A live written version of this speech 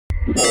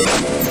Hello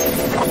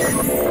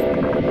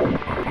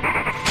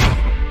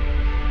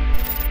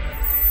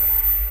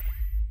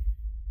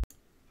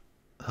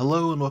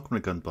and welcome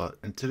to Gunbot.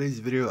 In today's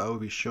video I will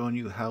be showing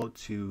you how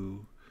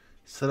to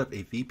set up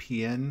a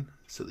VPN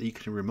so that you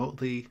can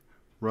remotely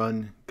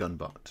run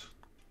Gunbot.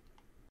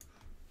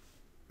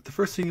 The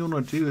first thing you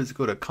want to do is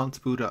go to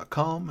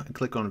Contabo.com and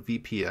click on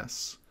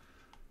VPS.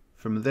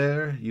 From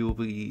there you will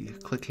be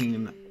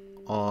clicking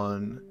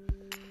on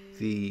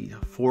the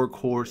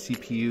 4-core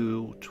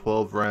CPU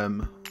 12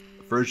 RAM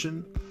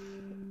version,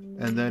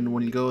 and then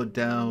when you go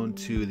down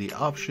to the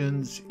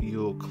options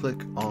you'll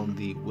click on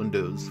the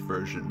Windows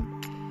version.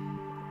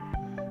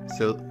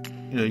 So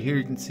here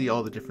you can see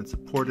all the different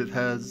support it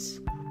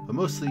has, but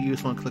mostly you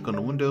just want to click on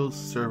the Windows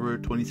Server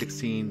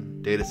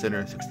 2016 Data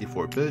Center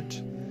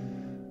 64-bit.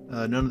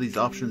 None of these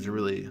options are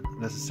really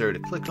necessary to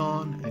click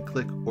on, and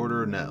click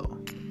Order Now.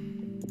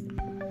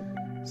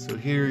 So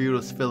here you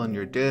just fill in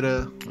your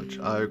data, which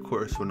I of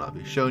course will not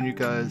be showing you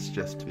guys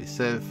just to be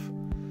safe.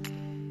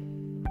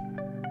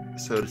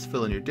 So just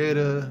fill in your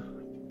data,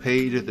 pay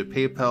either the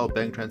PayPal,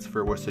 bank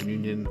transfer, Western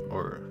Union,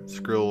 or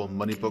Skrill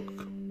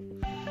Moneybook.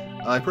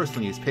 I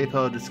personally use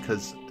PayPal just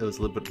because it was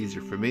a little bit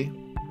easier for me.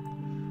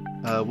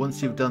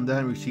 Once you've done that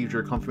and received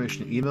your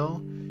confirmation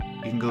email,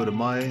 you can go to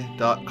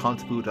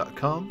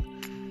my.contabo.com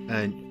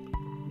and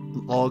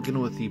log in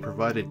with the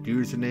provided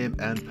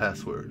username and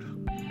password.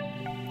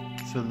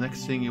 So the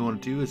next thing you want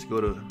to do is go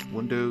to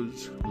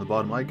Windows on the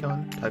bottom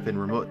icon, type in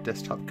remote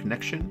desktop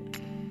connection,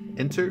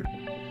 enter.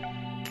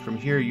 From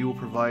here you will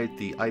provide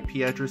the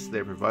IP address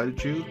they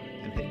provided you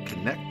and hit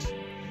connect.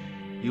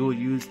 You will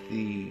use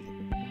the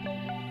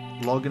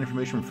login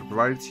information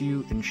provided to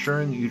you,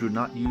 ensuring you do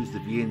not use the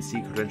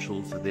VNC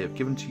credentials that they have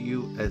given to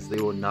you, as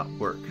they will not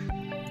work.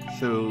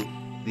 So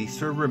the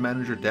server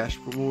manager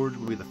dashboard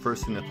will be the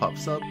first thing that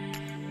pops up.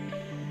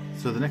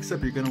 So the next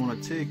step you're going to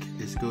want to take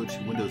is go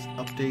to Windows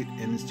Update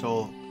and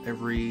install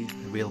every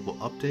available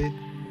update.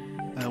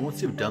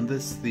 Once you've done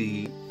this,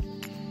 the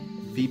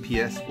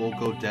VPS will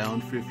go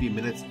down for a few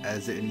minutes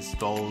as it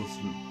installs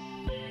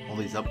all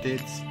these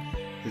updates.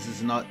 This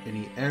is not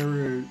any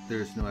error,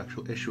 there's no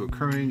actual issue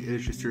occurring, it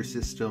is just your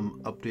system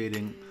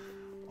updating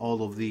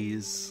all of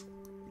these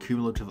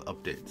cumulative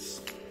updates.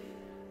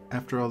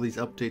 After all these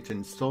updates are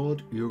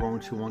installed, you're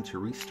going to want to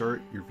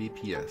restart your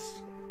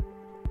VPS.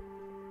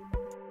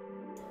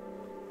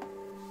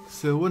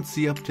 So once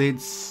the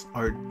updates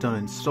are done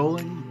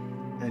installing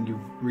and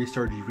you've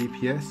restarted your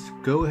VPS,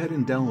 go ahead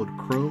and download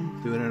Chrome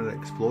through Internet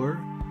Explorer.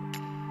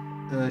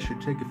 It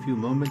should take a few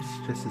moments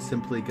just to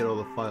simply get all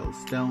the files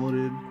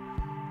downloaded.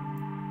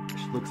 It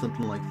should look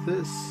something like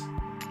this.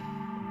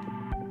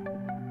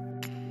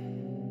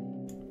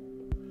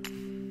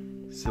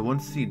 So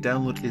once the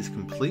download is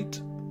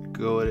complete,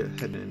 go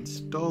ahead and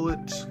install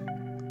it,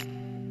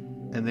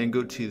 and then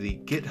go to the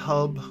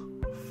GitHub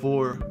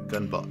for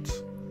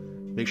Gunbot.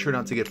 Make sure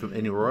not to get from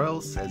anywhere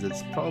else, as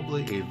it's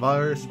probably a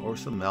virus or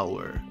some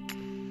malware.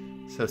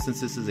 So since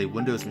this is a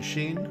Windows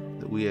machine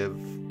that we have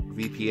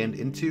VPN'd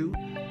into,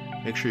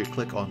 make sure you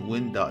click on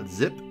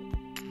win.zip.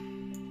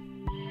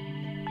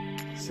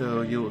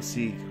 So you will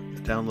see the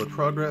download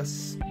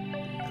progress,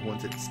 and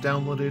once it's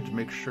downloaded,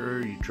 make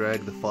sure you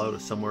drag the file to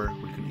somewhere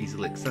where you can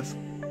easily access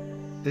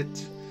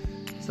it,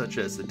 such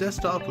as the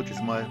desktop, which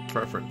is my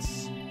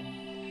preference.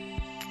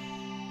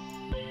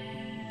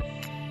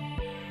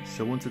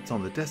 So once it's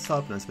on the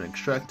desktop and it's been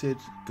extracted,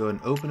 go ahead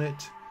and open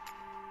it,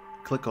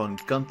 click on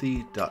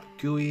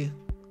gunthi.gui,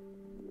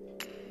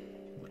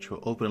 which will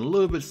open a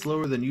little bit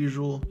slower than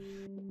usual.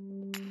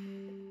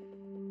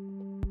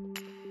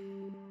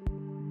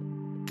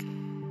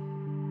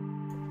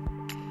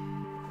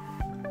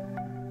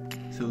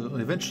 So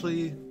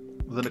eventually,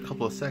 within a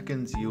couple of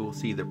seconds, you will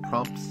see the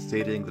prompt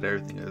stating that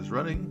everything is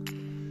running,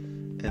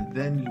 and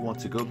then you want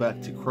to go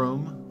back to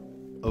Chrome,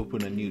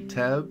 open a new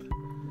tab,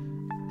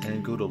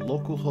 and go to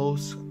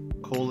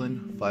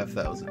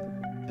localhost:5000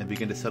 and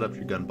begin to set up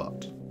your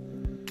Gunbot.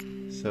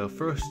 So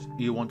first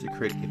you want to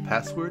create a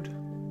password,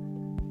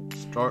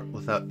 start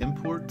without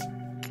import,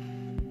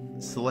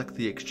 select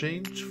the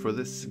exchange. For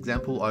this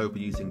example I will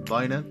be using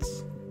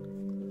Binance,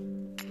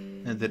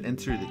 and then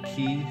enter the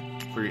key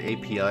for your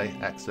API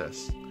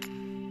access.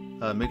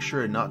 Make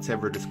sure not to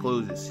ever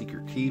disclose a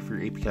secret key for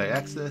your API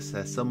access,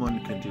 as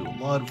someone can do a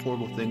lot of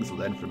horrible things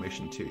with that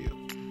information to you.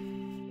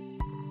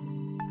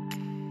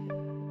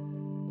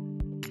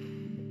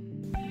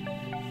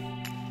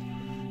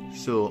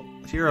 So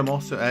here I'm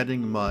also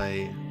adding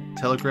my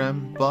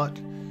Telegram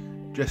bot,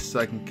 just so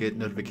I can get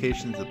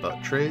notifications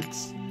about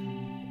trades,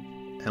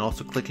 and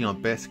also clicking on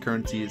best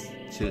currencies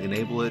to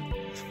enable it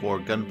for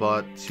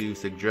Gunbot to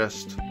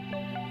suggest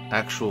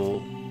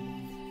actual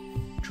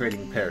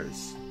trading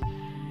pairs.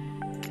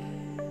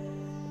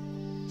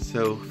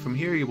 So from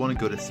here you want to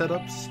go to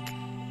setups,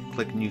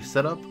 click new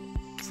setup,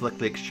 select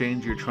the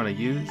exchange you're trying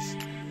to use,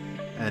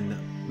 and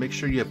make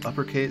sure you have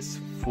uppercase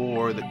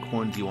for the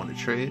coins you want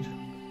to trade.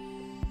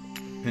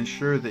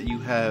 Ensure that you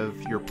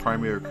have your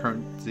primary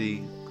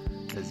currency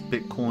as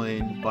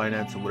Bitcoin,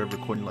 Binance, or whatever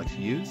coin you like to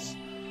use.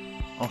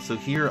 Also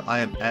here I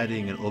am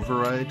adding an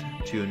override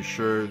to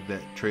ensure that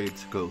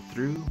trades go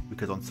through,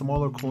 because on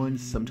smaller coins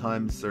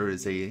sometimes there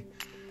is a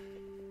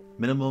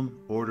minimum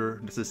order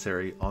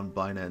necessary on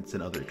Binance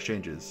and other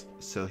exchanges.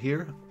 So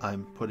here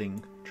I'm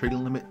putting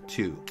trading limit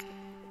 2,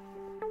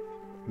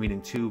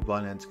 meaning 2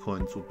 Binance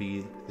coins will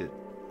be the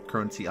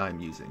currency I'm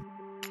using.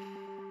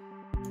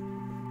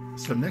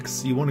 So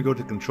next you want to go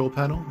to the control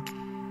panel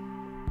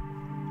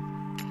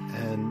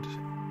and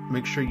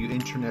make sure you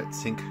internet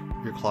sync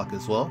your clock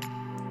as well.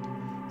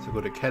 So go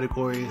to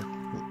category,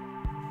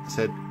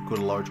 go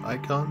to large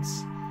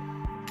icons,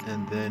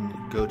 and then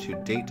go to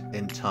date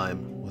and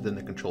time within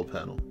the control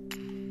panel.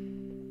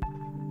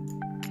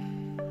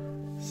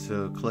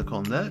 So click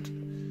on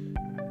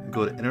that,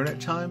 go to internet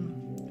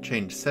time,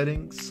 change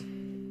settings,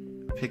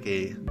 pick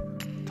a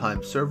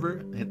time server,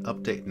 and hit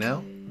update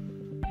now.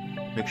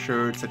 Make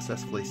sure it's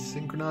successfully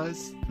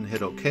synchronized and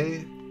hit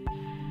OK.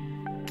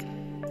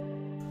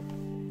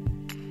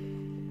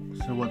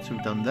 So once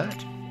we've done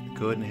that,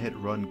 go ahead and hit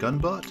run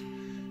Gunbot,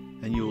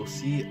 and you will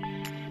see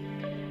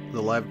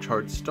the live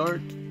chart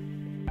start,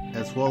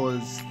 as well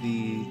as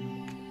the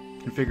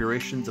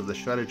configurations of the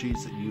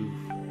strategies that you've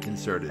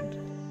inserted.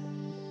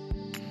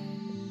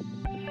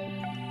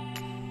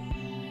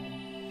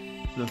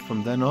 So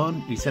from then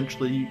on,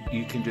 essentially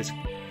you can just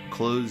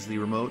close the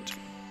remote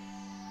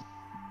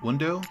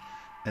window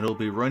and it'll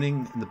be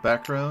running in the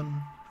background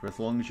for as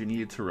long as you need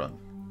it to run.